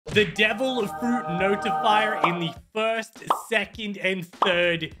The devil fruit notifier in the first, second, and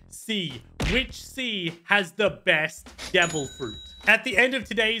third C. Which C has the best devil fruit? At the end of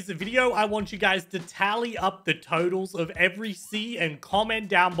today's video, I want you guys to tally up the totals of every C and comment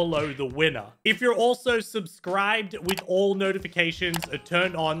down below the winner. If you're also subscribed with all notifications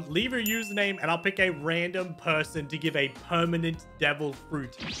turned on, leave your username and I'll pick a random person to give a permanent devil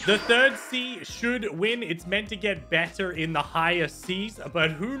fruit. The third C should win. It's meant to get better in the higher Cs,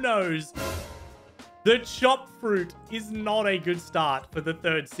 but who knows? The chopped fruit is not a good start for the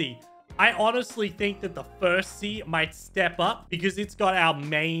third C. I honestly think that the first C might step up because it's got our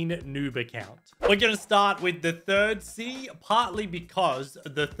main noob account. We're going to start with the third C, partly because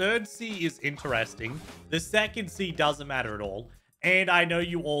the third C is interesting. The second C doesn't matter at all. And I know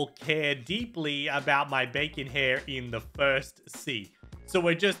you all care deeply about my bacon hair in the first C. So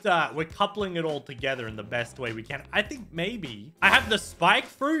we're just, we're coupling it all together in the best way we can. I think maybe I have the spike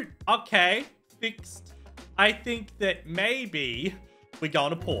fruit. Okay, fixed. I think that maybe we're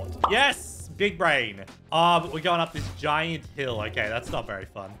going to port. Yes, big brain. But we're going up this giant hill. Okay, that's not very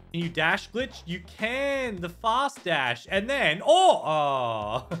fun. Can you dash glitch? You can. The fast dash. And then,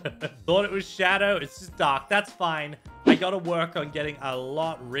 thought it was shadow. It's just dark. That's fine. I got to work on getting a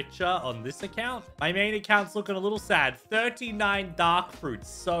lot richer on this account. My main account's looking a little sad. 39 dark fruits.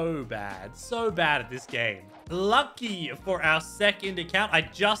 So bad. So bad at this game. Lucky for our second account. I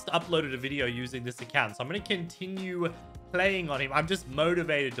just uploaded a video using this account, so I'm going to continue playing on him. I'm just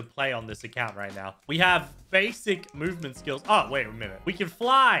motivated to play on this account right now. We have basic movement skills. Oh, wait a minute. We can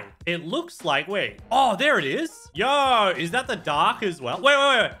fly. It looks like, wait. Oh, there it is. Yo, is that the dark as well?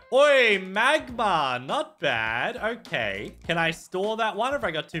 Wait. Oi, magma. Not bad. Okay. Can I store that one or have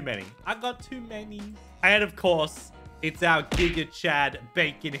I got too many? I got too many. And of course, it's our Giga Chad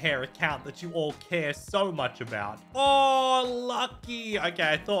bacon hair account that you all care so much about. Oh, lucky.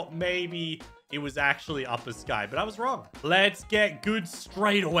 Okay, I thought maybe it was actually upper sky, but I was wrong. Let's get good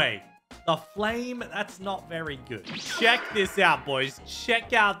straight away. The flame, that's not very good. Check this out, boys.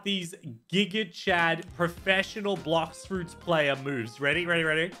 Check out these Giga Chad professional Blox Fruits player moves. Ready?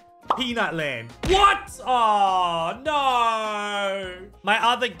 Peanut land. What? Oh, no. My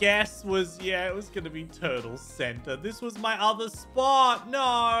other guess was, yeah, it was going to be Turtle Center. This was my other spot.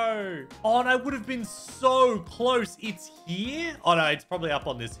 No. Oh, and I would have been so close. It's here? Oh, no, it's probably up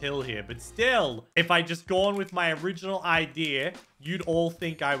on this hill here. But still, if I just gone with my original idea, you'd all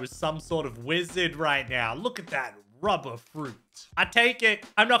think I was some sort of wizard right now. Look at that rubber fruit. I take it.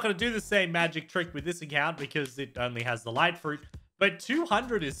 I'm not going to do the same magic trick with this account because it only has the light fruit. But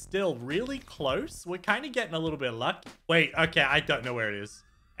 200 is still really close. We're kind of getting a little bit lucky. Wait, okay, I don't know where it is.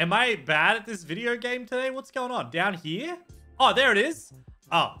 Am I bad at this video game today? What's going on? Down here? Oh, there it is.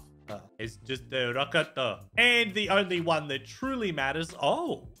 Oh, it's just the rocket. And the only one that truly matters.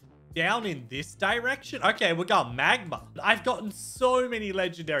 Oh, down in this direction. Okay, we got magma. I've gotten so many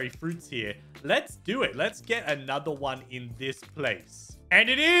legendary fruits here. Let's do it. Let's get another one in this place. And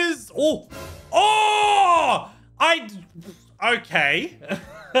it is. Oh, okay.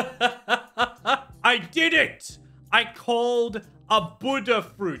 I did it. I called a Buddha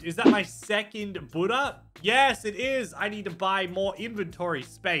fruit. Is that my second Buddha? Yes, it is. I need to buy more inventory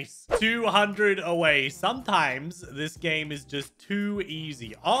space. 200 away. Sometimes this game is just too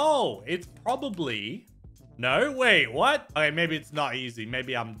easy. Oh, it's probably... No, wait, what? Okay, maybe it's not easy.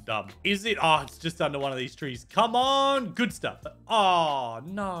 Maybe I'm dumb. Is it? Oh, it's just under one of these trees. Come on. Good stuff. Oh,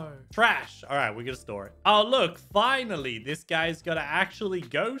 no. Trash. All right, we're going to store it. Oh, look. Finally, this guy's going to actually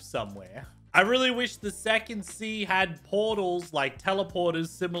go somewhere. I really wish the second C had portals like teleporters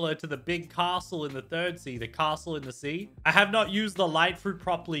similar to the big castle in the third C, the castle in the sea. I have not used the light fruit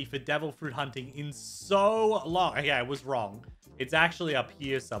properly for devil fruit hunting in so long. Okay, I was wrong. It's actually up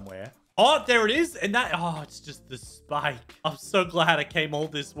here somewhere. Oh, there it is. And that, oh, it's just the spike. I'm so glad I came all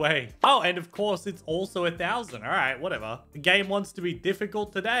this way. Oh, and of course, it's also 1,000. All right, whatever. The game wants to be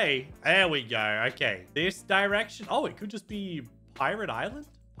difficult today. There we go. Okay, this direction. Oh, it could just be Pirate Island?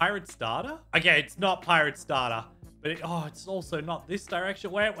 Pirate Starter? Okay, it's not Pirate Starter. But it's also not this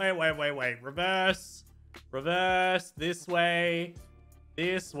direction. Wait. Reverse. This way.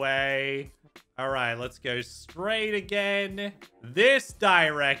 This way. All right, let's go straight again. This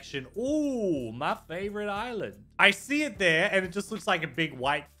direction. Ooh, my favorite island. I see it there, and it just looks like a big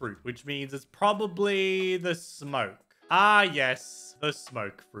white fruit, which means it's probably the smoke. Ah, yes, the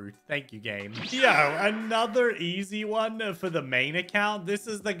smoke fruit. Thank you, game. Yo, another easy one for the main account. This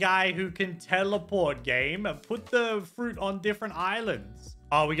is the guy who can teleport, game. Put the fruit on different islands.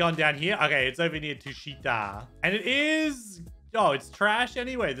 Oh, we going down here? Okay, it's over near Tushita. And it is... Oh, it's trash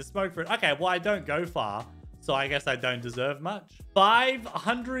anyway, the smoke fruit. Okay, well, I don't go far. So I guess I don't deserve much.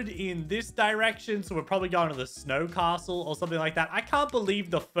 500 in this direction. So we're probably going to the snow castle or something like that. I can't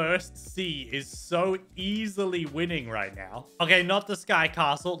believe the first sea is so easily winning right now. Okay, not the sky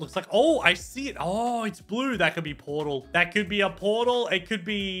castle. It looks like, oh, I see it. Oh, it's blue. That could be portal. That could be a portal. It could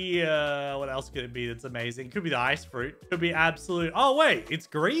be, what else could it be that's amazing? It could be the ice fruit. Could be absolute. Oh, wait, it's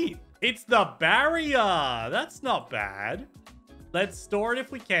green. It's the barrier. That's not bad. Let's store it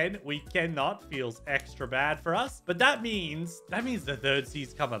if we can. We cannot. Feels extra bad for us. But that means the third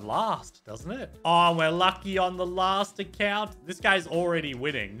sea's coming last, doesn't it? Oh, we're lucky on the last account. This guy's already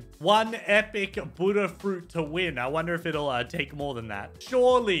winning. One epic Buddha fruit to win. I wonder if it'll take more than that.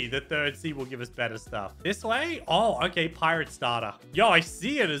 Surely the third sea will give us better stuff. This way? Oh, okay. Pirate starter. Yo, I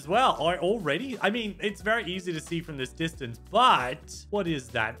see it as well. Oh, already? I mean, it's very easy to see from this distance, but what is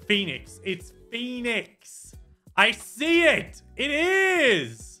that? Phoenix. It's Phoenix. I see it. It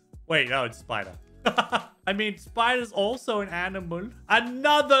is. Wait, no, it's spider. I mean, spider's also an animal.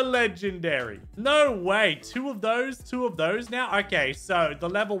 Another legendary. No way. Two of those now. Okay, so the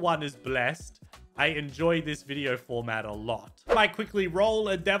level 1 is blessed. I enjoy this video format a lot. I quickly roll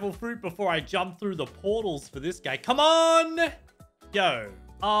a devil fruit before I jump through the portals for this guy. Come on. Go.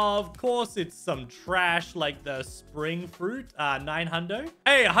 Of course, it's some trash like the spring fruit, 900.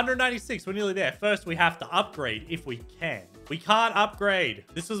 Hey, 196. We're nearly there. First, we have to upgrade if we can. We can't upgrade.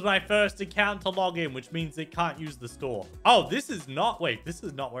 This was my first account to log in, which means it can't use the store. Oh, this is not... Wait, this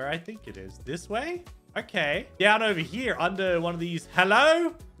is not where I think it is. This way? Okay. Down over here under one of these.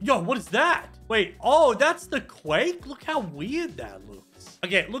 Hello? Yo, what is that? Wait. Oh, that's the quake? Look how weird that looks.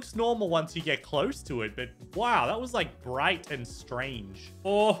 Okay, it looks normal once you get close to it, but wow, that was like bright and strange.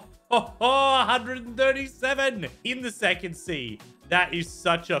 Oh, 137 in the second sea. That is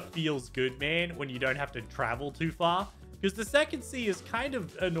such a feels good, man, when you don't have to travel too far. Because the second sea is kind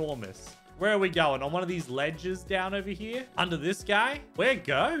of enormous. Where are we going? On one of these ledges down over here? Under this guy? Where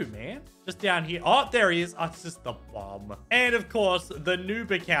go, man? Just down here. Oh, there he is. Oh, it's just the bomb. And of course, the noob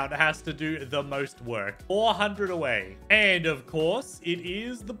account has to do the most work. 400 away. And of course, it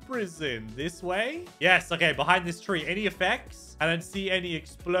is the prison. This way? Yes. Okay, behind this tree. Any effects? I don't see any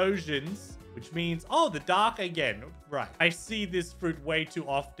explosions. Which means, oh, the dark again. Right. I see this fruit way too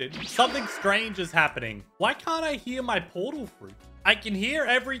often. Something strange is happening. Why can't I hear my portal fruit? I can hear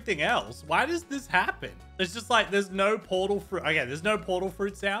everything else. Why does this happen? It's just like there's no portal fruit. Okay, there's no portal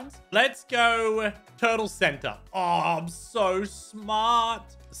fruit sounds. Let's go turtle center. Oh, I'm so smart.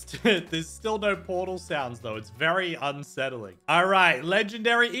 There's still no portal sounds, though. It's very unsettling. All right,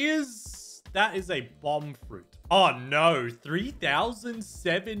 legendary is... That is a bomb fruit. Oh, no.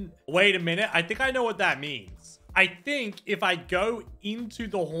 3,007. Wait a minute. I think I know what that means. I think if I go into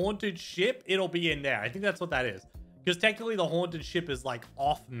the haunted ship, it'll be in there. I think that's what that is. Because technically the haunted ship is like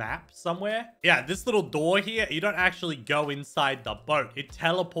off map somewhere. Yeah, this little door here, you don't actually go inside the boat. It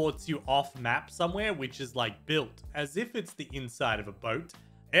teleports you off map somewhere, which is like built as if it's the inside of a boat.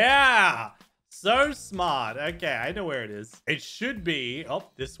 Yeah, so smart. Okay, I know where it is. It should be, oh,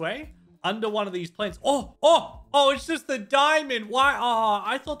 this way. Under one of these planes. Oh, it's just the diamond. Why? Oh,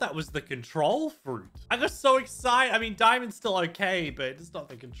 I thought that was the control fruit. I got so excited. I mean, diamond's still okay, but it's not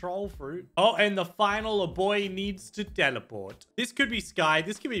the control fruit. Oh, and the final boy needs to teleport. This could be sky.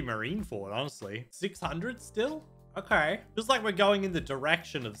 This could be marine fort, honestly. 600 still? Okay. Feels like we're going in the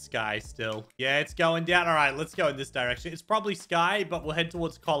direction of sky still. Yeah, it's going down. All right, let's go in this direction. It's probably sky, but we'll head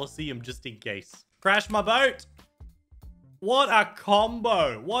towards Colosseum just in case. Crash my boat. What a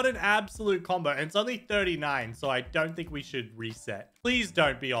combo. What an absolute combo. And it's only 39, so I don't think we should reset. Please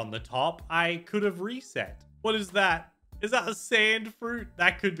don't be on the top. I could have reset. What is that? Is that a sand fruit?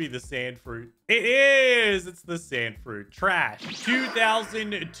 That could be the sand fruit. It is. It's the sand fruit. Trash.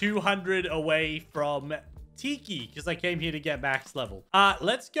 2,200 away from Tiki, because I came here to get max level.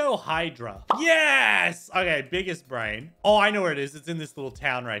 Let's go Hydra. Yes! Okay, biggest brain. Oh, I know where it is. It's in this little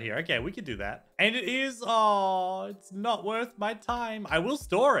town right here. Okay, we could do that. And it is, oh, it's not worth my time. I will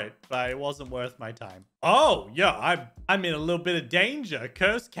store it, but it wasn't worth my time. Oh, yeah, I'm in a little bit of danger.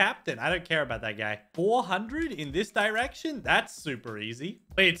 Cursed Captain. I don't care about that guy. 400 in this direction? That's super easy.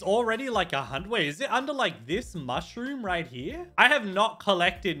 Wait, it's already like 100. Wait, is it under like this mushroom right here? I have not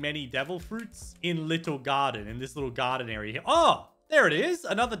collected many devil fruits in Little Garden, in this little garden area here. Oh, there it is.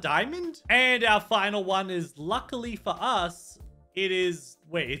 Another diamond. And our final one is, luckily for us, it is...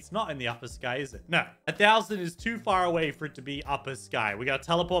 Wait, it's not in the upper sky, is it? No. 1,000 is too far away for it to be upper sky. We gotta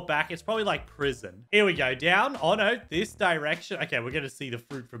teleport back. It's probably like prison. Here we go. Down. Oh, no. This direction. Okay, we're gonna see the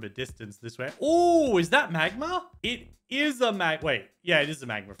fruit from a distance this way. Oh, is that magma? It is a Wait. Yeah, it is a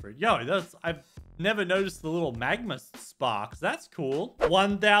magma fruit. Yo, I've Never noticed the little magma sparks. That's cool.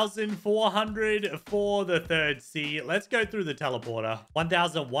 1,400 for the third C. Let's go through the teleporter.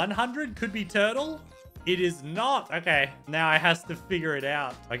 1,100 could be turtle. It is not. Okay, now I has to figure it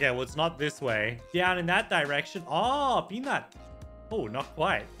out. Okay, well, it's not this way. Down in that direction. Oh, peanut. Oh, not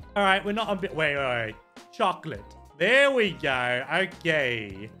quite. All right, we're not a bit. Wait. Chocolate. There we go.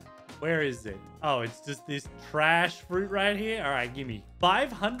 Okay. Where is it? Oh, it's just this trash fruit right here. All right, give me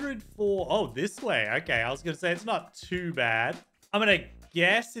 500 for... Oh, this way. Okay, I was going to say it's not too bad. I'm going to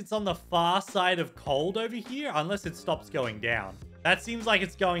guess it's on the far side of cold over here, unless it stops going down. That seems like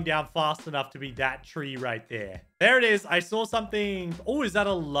it's going down fast enough to be that tree right there. There it is. I saw something. Oh, is that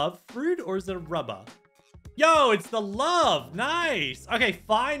a love fruit or is it a rubber? Yo, it's the love. Nice. Okay,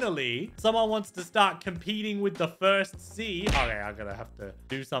 finally, someone wants to start competing with the first C. Okay, I'm gonna have to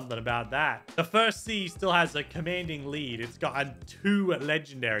do something about that. The first C still has a commanding lead. It's got 2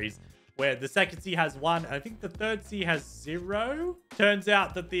 legendaries, where the second C has 1. I think the third C has 0. Turns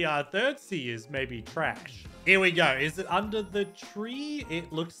out that the third C is maybe trash. Here we go. Is it under the tree?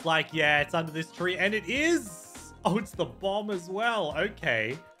 It looks like, yeah, it's under this tree. And it is. Oh, it's the bomb as well.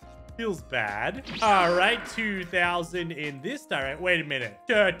 Okay. Feels bad. All right, 2,000 in this direction. Wait a minute.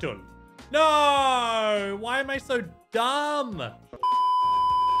 Turtle. No! Why am I so dumb?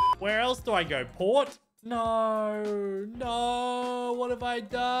 Where else do I go? Port? No. What have I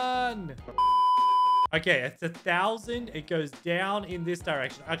done? Okay, it's 1,000. It goes down in this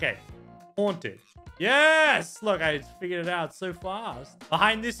direction. Okay. Haunted. Yes! Look, I figured it out so fast.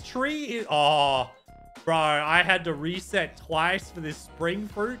 Behind this tree is... Oh... Bro, I had to reset twice for this spring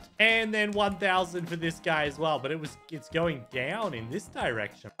fruit and then 1,000 for this guy as well. But it's going down in this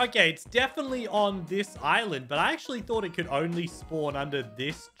direction. Okay, it's definitely on this island, but I actually thought it could only spawn under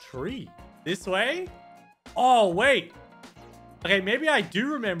this tree. This way? Oh, wait. Okay, maybe I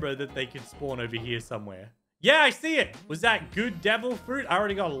do remember that they could spawn over here somewhere. Yeah, I see it. Was that good devil fruit? I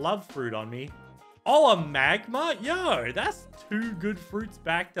already got a love fruit on me. Oh, a magma? Yo, that's 2 good fruits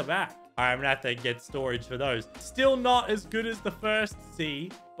back to back. All right, I'm gonna have to get storage for those. Still not as good as the first C,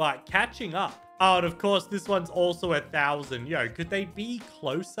 but catching up. Oh, and of course, this one's also 1,000. Yo, could they be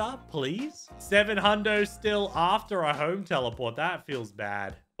closer, please? 700 still after a home teleport. That feels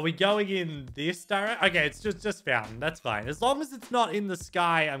bad. Are we going in this direction? Okay, it's just fountain. That's fine. As long as it's not in the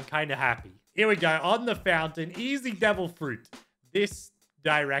sky, I'm kind of happy. Here we go. On the fountain. Easy devil fruit. This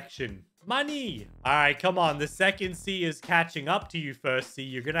direction. Money. All right, come on. The second C is catching up to you, first C.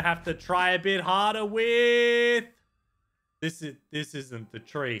 You're going to have to try a bit harder with... This isn't the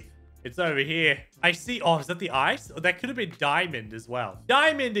tree. It's over here. I see. Oh, is that the ice? Oh, that could have been diamond as well.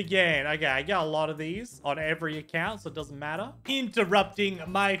 Diamond again. Okay, I got a lot of these on every account, so it doesn't matter. Interrupting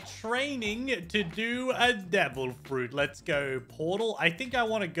my training to do a devil fruit. Let's go portal. I think I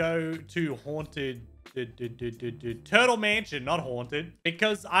want to go to haunted... Turtle Mansion, not haunted,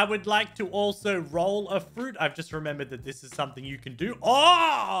 because I would like to also roll a fruit. I've just remembered that this is something you can do.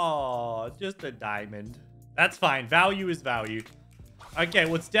 Oh, just a diamond. That's fine. Value is value. Okay,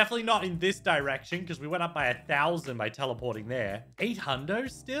 well, it's definitely not in this direction because we went up by 1,000 by teleporting there.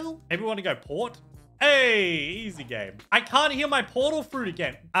 800 still? Maybe we want to go port? Hey, easy game. I can't hear my portal fruit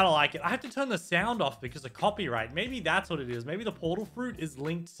again. I don't like it. I have to turn the sound off because of copyright. Maybe that's what it is. Maybe the portal fruit is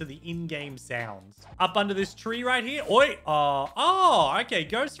linked to the in-game sounds. Up under this tree right here. Oi. Oh, okay.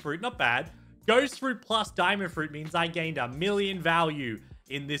 Ghost fruit. Not bad. Ghost fruit plus diamond fruit means I gained 1,000,000 value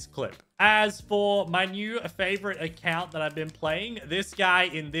in this clip. As for my new favorite account that I've been playing, this guy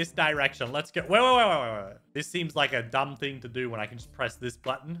in this direction. Let's go. Wait. This seems like a dumb thing to do when I can just press this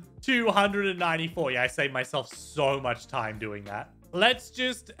button. 294. Yeah, I saved myself so much time doing that. Let's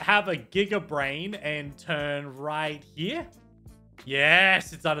just have a giga brain and turn right here.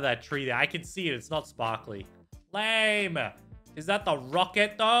 Yes, it's under that tree there. I can see it. It's not sparkly. Lame. Is that the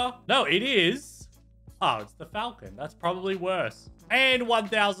rocket though? No, it is. Oh, it's the falcon. That's probably worse. And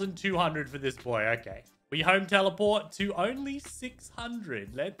 1,200 for this boy. Okay. We home teleport to only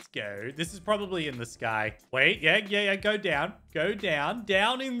 600. Let's go. This is probably in the sky. Wait. Yeah. Go down. Go down.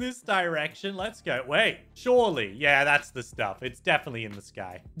 Down in this direction. Let's go. Wait. Surely. Yeah, that's the stuff. It's definitely in the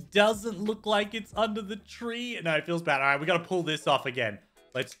sky. Doesn't look like it's under the tree. No, it feels bad. All right, we got to pull this off again.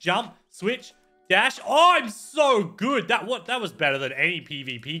 Let's jump. Switch. Dash. Oh, I'm so good. That was better than any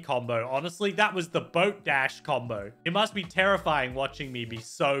PvP combo. Honestly, that was the boat dash combo. It must be terrifying watching me be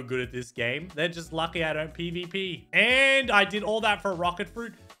so good at this game. They're just lucky I don't PvP. And I did all that for rocket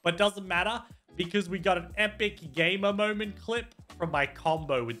fruit, but doesn't matter because we got an epic gamer moment clip from my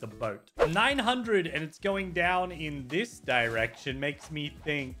combo with the boat. 900 and it's going down in this direction makes me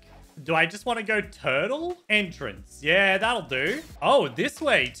think Do I just want to go turtle? Entrance. Yeah, that'll do. Oh, this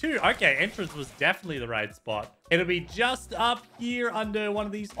way too. Okay, entrance was definitely the right spot. It'll be just up here under one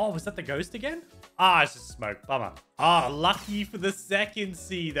of these. Oh, was that the ghost again? Ah, it's just smoke. Bummer. Ah, lucky for the second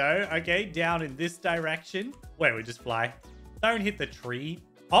C though. Okay, down in this direction. Wait, we just fly. Don't hit the tree.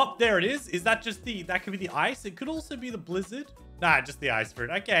 Oh, there it is. Is that just that could be the ice? It could also be the blizzard. Nah, just the ice fruit.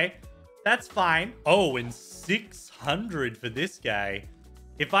 Okay, that's fine. Oh, and 600 for this guy.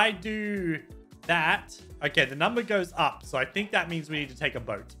 If I do that, okay, the number goes up. So I think that means we need to take a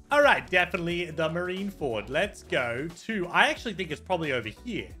boat. All right, definitely the marine ford. Let's go to, I actually think it's probably over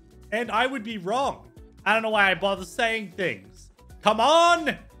here. And I would be wrong. I don't know why I bother saying things. Come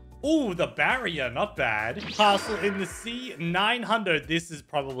on. Ooh, the barrier, not bad. Castle in the sea, 900. This is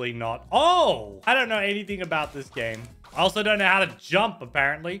probably not. Oh, I don't know anything about this game. I also don't know how to jump,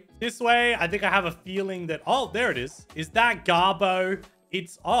 apparently. This way, I think I have a feeling that, oh, there it is. Is that Garbo?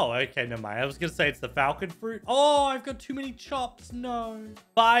 It's, oh, okay, never mind. I was going to say it's the falcon fruit. Oh, I've got too many chops. No.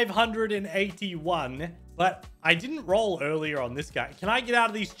 581. But I didn't roll earlier on this guy. Can I get out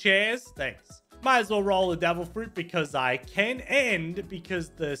of these chairs? Thanks. Might as well roll the devil fruit because I can, and because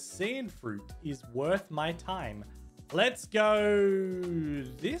the sand fruit is worth my time. Let's go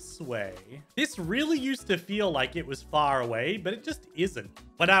this way. This really used to feel like it was far away, but it just isn't.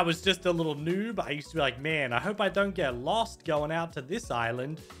 When I was just a little noob, I used to be like, man, I hope I don't get lost going out to this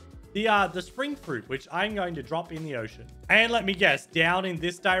island. The spring fruit, which I'm going to drop in the ocean. And let me guess, down in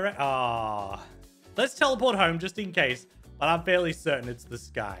this direction. Ah, let's teleport home just in case. But I'm fairly certain it's the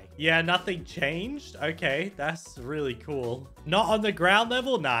sky. Yeah, nothing changed. Okay, that's really cool. Not on the ground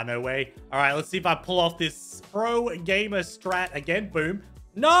level? Nah, no way. All right, let's see if I pull off this pro gamer strat again. Boom.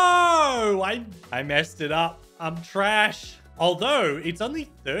 No! I messed it up. I'm trash. Although, it's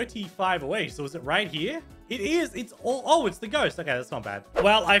only 35 away. So is it right here? It is. It's all... Oh, it's the ghost. Okay, that's not bad.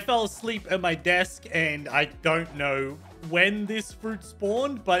 Well, I fell asleep at my desk and I don't know when this fruit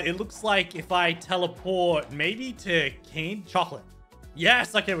spawned, but it looks like if I teleport maybe to canned chocolate.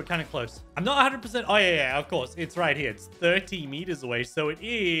 Yes, okay, we're kind of close. I'm not 100%. Oh, yeah, of course. It's right here. It's 30 meters away. So it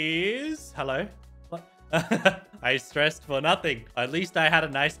is... Hello? What? I stressed for nothing. At least I had a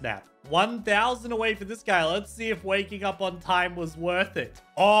nice nap. 1,000 away for this guy. Let's see if waking up on time was worth it.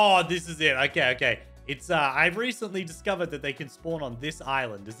 Oh, this is it. Okay, okay. It's, I've recently discovered that they can spawn on this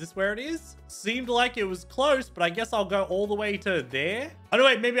island. Is this where it is? Seemed like it was close, but I guess I'll go all the way to there. Oh, no,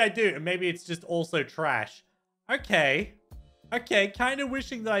 wait, maybe I do. And maybe it's just also trash. Okay. Okay, kind of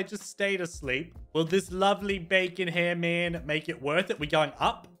wishing that I just stayed asleep. Will this lovely bacon hair man make it worth it? We going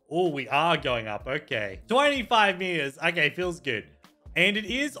up? Oh, we are going up. Okay. 25 meters. Okay, feels good. And it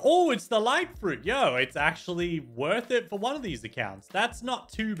is, oh, it's the light fruit. Yo, it's actually worth it for one of these accounts. That's not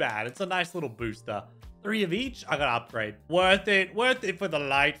too bad. It's a nice little booster. 3 of each. I gotta upgrade. Worth it for the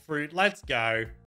light fruit. Let's go.